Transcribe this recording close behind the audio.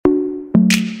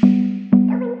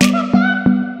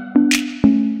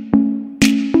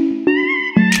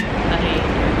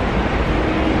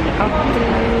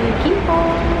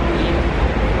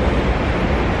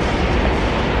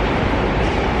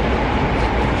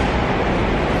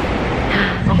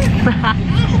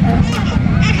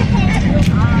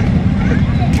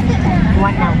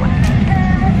1 hour.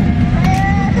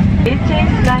 Please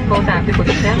change flying mode after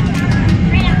position.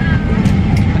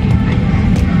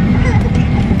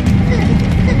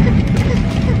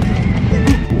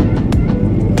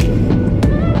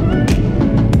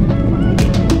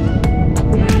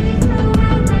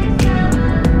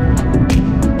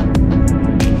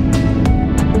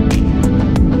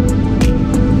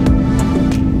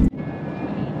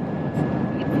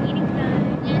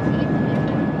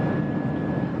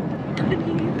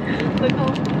 Look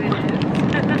how cool it is.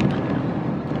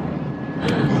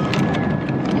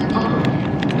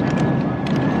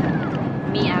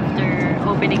 Me after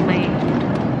opening my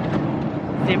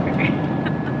zipper.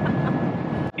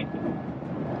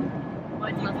 Oh,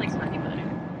 it smells like honey butter.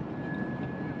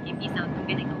 Okay, peace out. I'm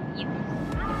gonna go eat.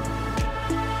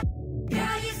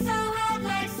 Girl, you so hot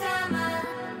like summer,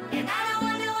 and I don't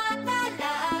wanna want that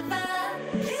lover.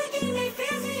 You give me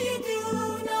feels that you do.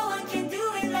 No one can do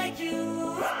it like you.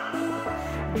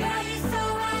 Girl, you so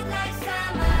hot like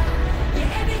summer.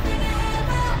 You're everything I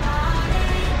ever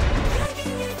wanted. You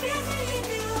give me feels that you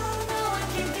do. No one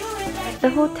can do it like The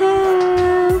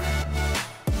hotel.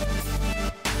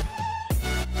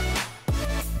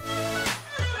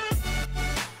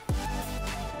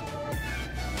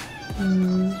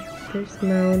 There's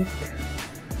Mount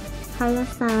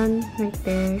Hallasan right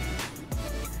there.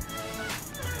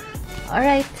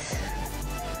 Alright,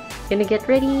 gonna get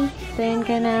ready, then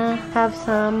gonna have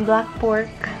some black pork.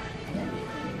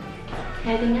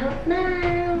 Heading out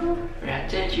now. We're at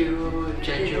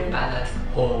Jeju Palace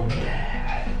home.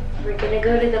 We're gonna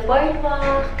go to the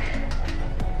boardwalk.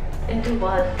 And do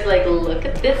what? Like, look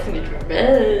at this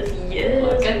dress. Yes.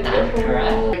 Look at that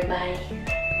dress. Bye.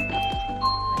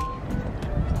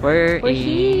 We're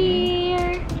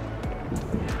here.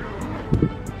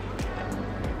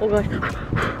 Oh gosh. Girl,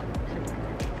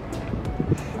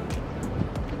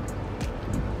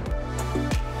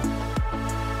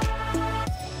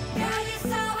 you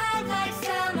so hot like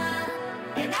summer,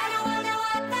 and I don't wanna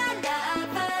want that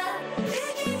lover. You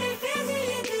give me feels that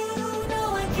you do. No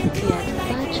one can do Yeah, it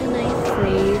like such a nice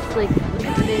place. Like, look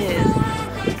at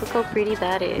this. Look how pretty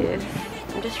that is.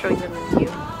 I'm just showing them the view.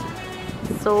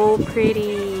 So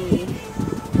pretty.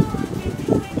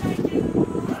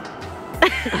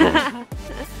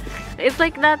 It's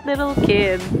like that little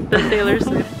kid, the Taylor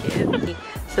Swift kid.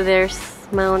 So there's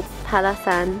Mount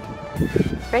Hallasan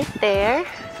right there.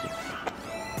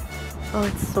 Oh,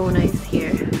 it's so nice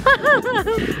here.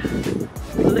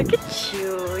 Look at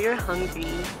you. You're hungry.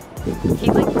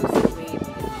 He's like losing weight.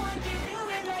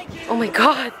 Oh my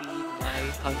god. my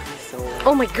hungry soul.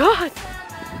 Oh my god.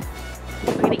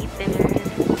 We're gonna eat dinner.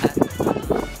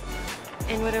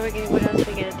 And what else are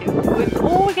we gonna do?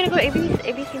 We're gonna go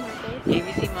ABC Mart, right?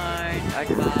 ABC Mart,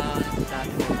 Artbound,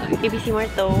 Saturday. ABC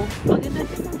Mart though.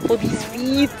 Oh, these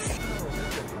sweets.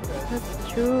 That's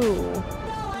true.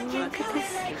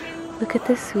 Look at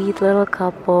this sweet little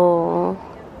couple.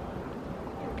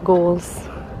 Goals.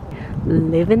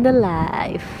 Living the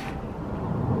life.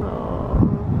 Oh.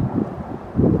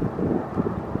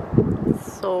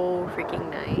 So freaking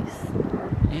nice.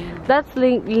 And That's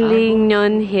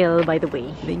Lingnon Hill, by the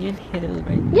way. Lingnon Hill,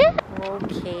 right? Yeah.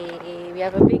 Okay, we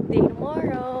have a big day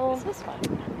tomorrow. This was fun.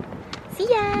 See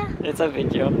ya. It's a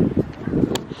video.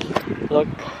 Look.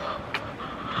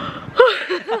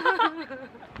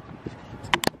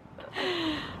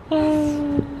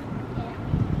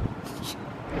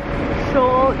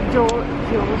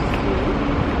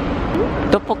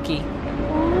 Tteokbokki.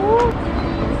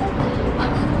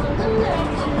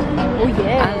 Oh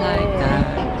yeah. I like that.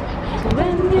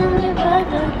 When you live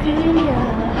like a Korea.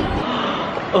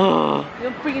 Oh,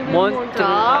 Yung premium Monster.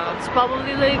 monta, it's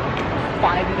probably like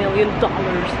 $5 million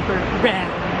per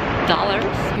brand.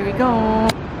 dollars. Here we go.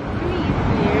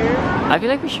 Here. I feel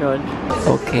like we should.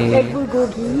 Okay. Egg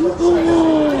bulgogi.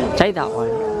 Try that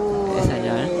one. Isa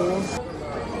yan.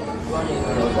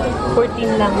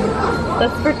 14 lang.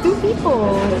 That's for 2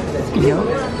 people. Yeah.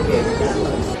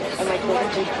 I might go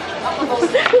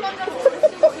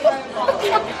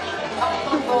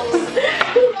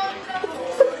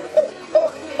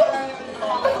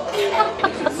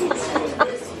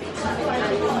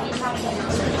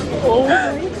oh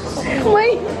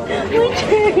my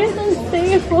chair is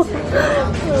unstable.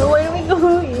 Why do we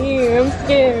go here? I'm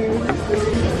scared.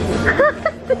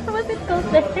 Was it go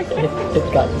there? It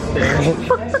got there.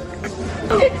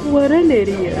 What an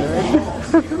idiot.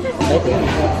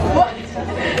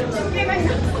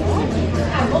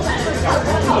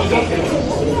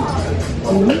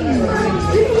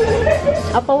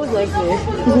 Appa would like this.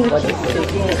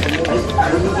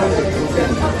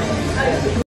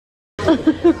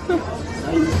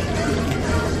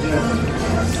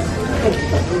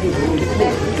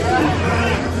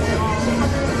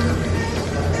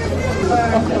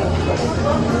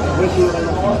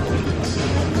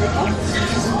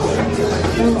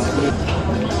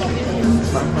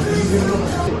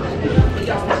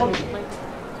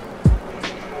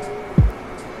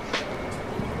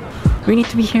 We need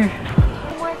to be here.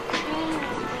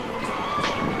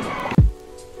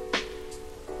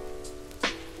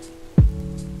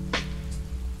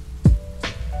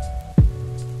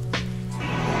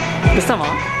 Gusto mo?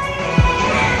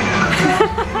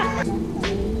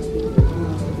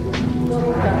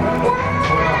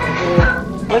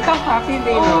 Look how happy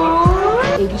they look.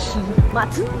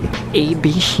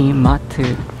 ABC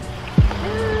Matu.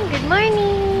 Good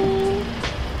morning.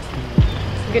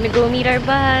 We're gonna go meet our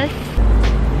bus.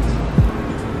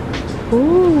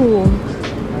 Ooh.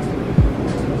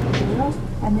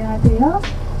 안녕하세요.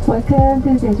 Welcome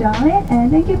to Jeju Island and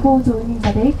thank you for joining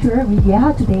the day tour with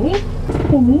YeHa today.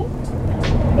 Henny,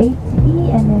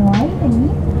 Henny.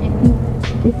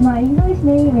 It's my English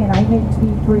name and I made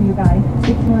it for you guys.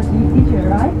 It's much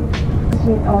easier, right?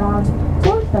 It's around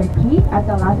 4:30 at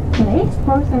the last place,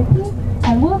 4:30,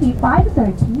 and we'll be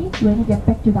 5:30 when we get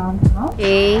back to downtown.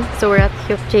 Okay, so we're at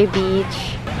Hyupjae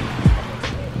Beach.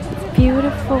 It's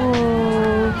beautiful. Oh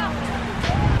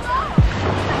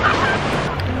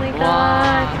my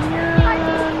god.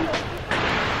 Yum.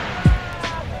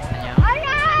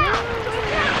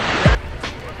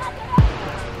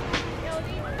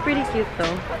 Pretty cute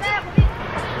though.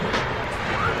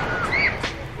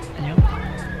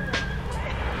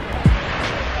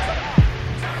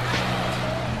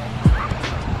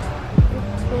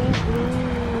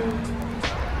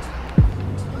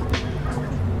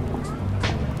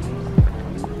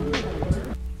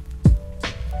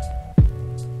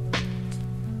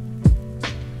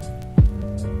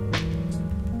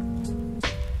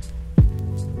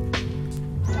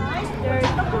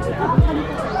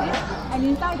 And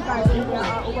inside the garden there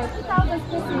are over 2,000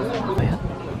 species.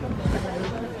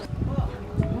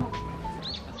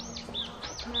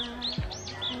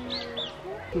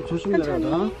 조심히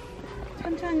내려가자.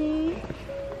 천천히.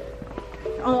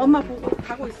 엄마 보고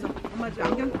가고 있어. 엄마 지금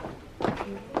안경.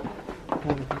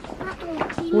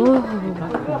 Whoa.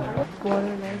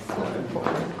 Waterless waterfall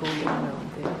and golden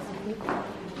mountains.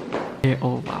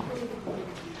 Oh wow.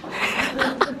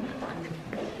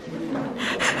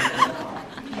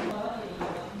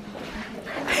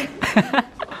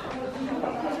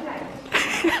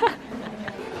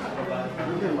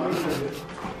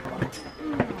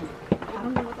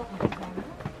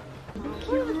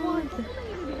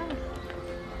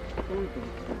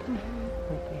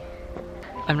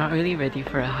 I'm not really ready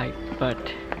for a hike, but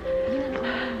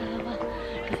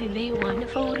They want a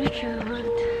photo shoot.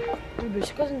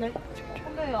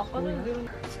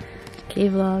 Okay,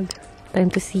 vlog. Time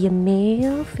to see a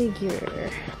male figure.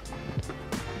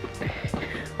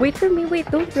 Wait for me, wait,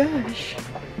 don't rush.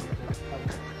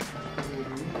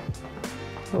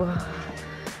 Wow.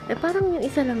 Eh, parang yung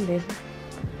isa lang din.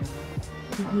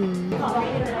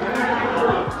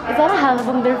 Is that a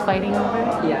Hallim they're fighting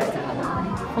over? yeah, it's a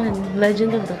Hallim. Fun.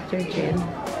 Legend of Dr. Jin.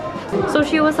 So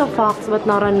she was a fox, but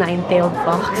not a nine-tailed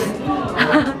fox.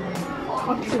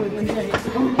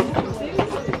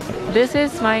 This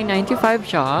is my 9 to 5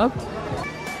 job.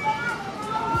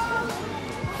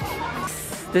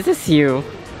 This is you.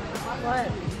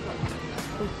 What?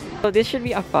 So this should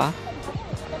be Appa.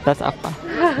 That's Appa.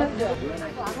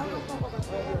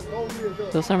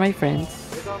 Those are my friends.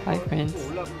 Hi friends.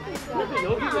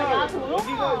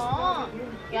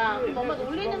 야, 너무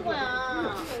놀리는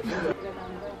거야.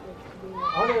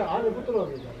 안에 붙들어.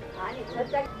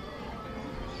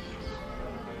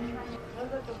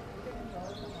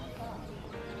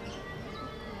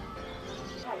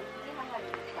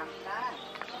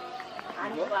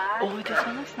 Oh, this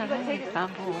one looks nice.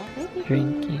 Bamboo.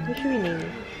 Drinking. What should we name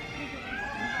it?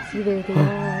 See, there they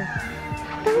are.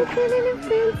 Don't kill any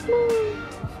friends, Mom.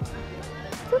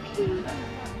 It's okay.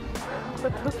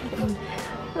 But look at them.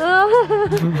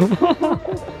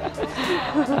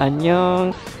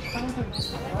 안녕.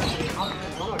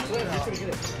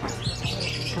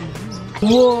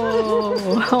 Whoa.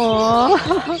 Aww.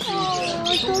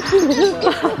 So cute.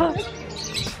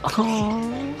 Aww.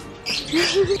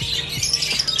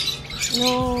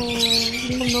 No,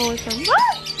 hindi mo know some.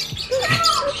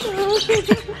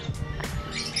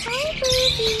 Hi,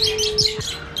 baby.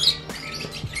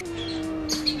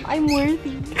 I'm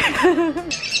worthy.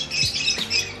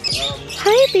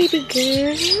 Hi, baby. baby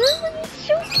girl.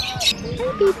 So cute. Hi,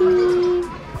 baby.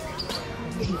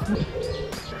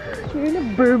 You're in a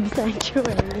bird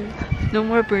sanctuary. No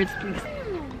more birds, please.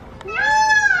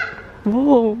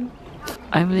 Whoa.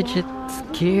 I'm legit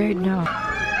scared now.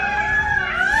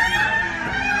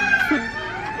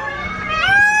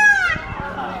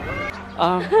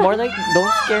 More like,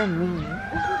 don't scare me.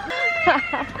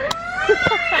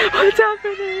 What's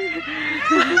happening?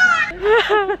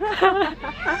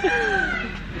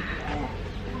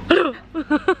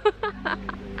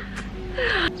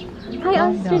 Hi,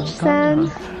 ostrich-san.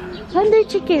 Thunder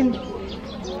chicken.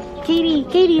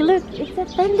 Katie, look. It's a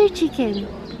thunder chicken.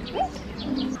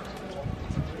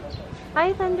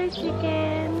 Hi, thunder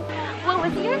chicken. What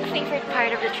was your favorite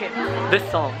part of the trip? This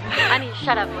song. Honey,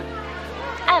 shut up.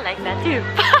 I like that too.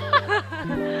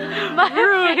 My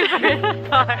favorite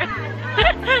part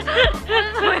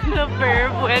when the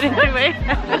burp went into my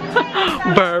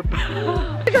mouth. Burp.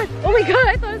 Oh my god,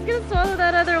 I thought I was gonna swallow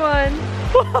that other one.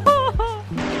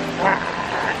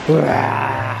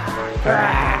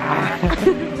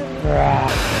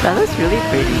 That was really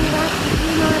pretty.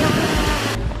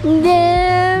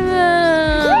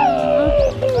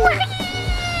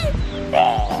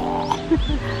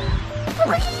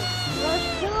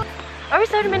 Are we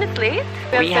 7 minutes late?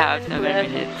 We have 7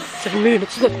 minutes. 7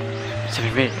 minutes left.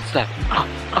 7 minutes left.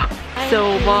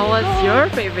 So, what was your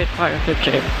favorite part of the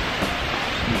trip?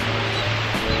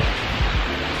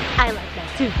 I like that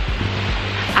too.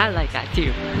 I like that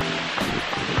too.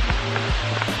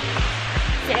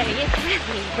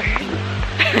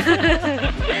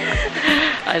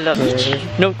 I love it.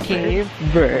 No cave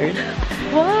bird.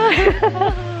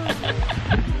 What?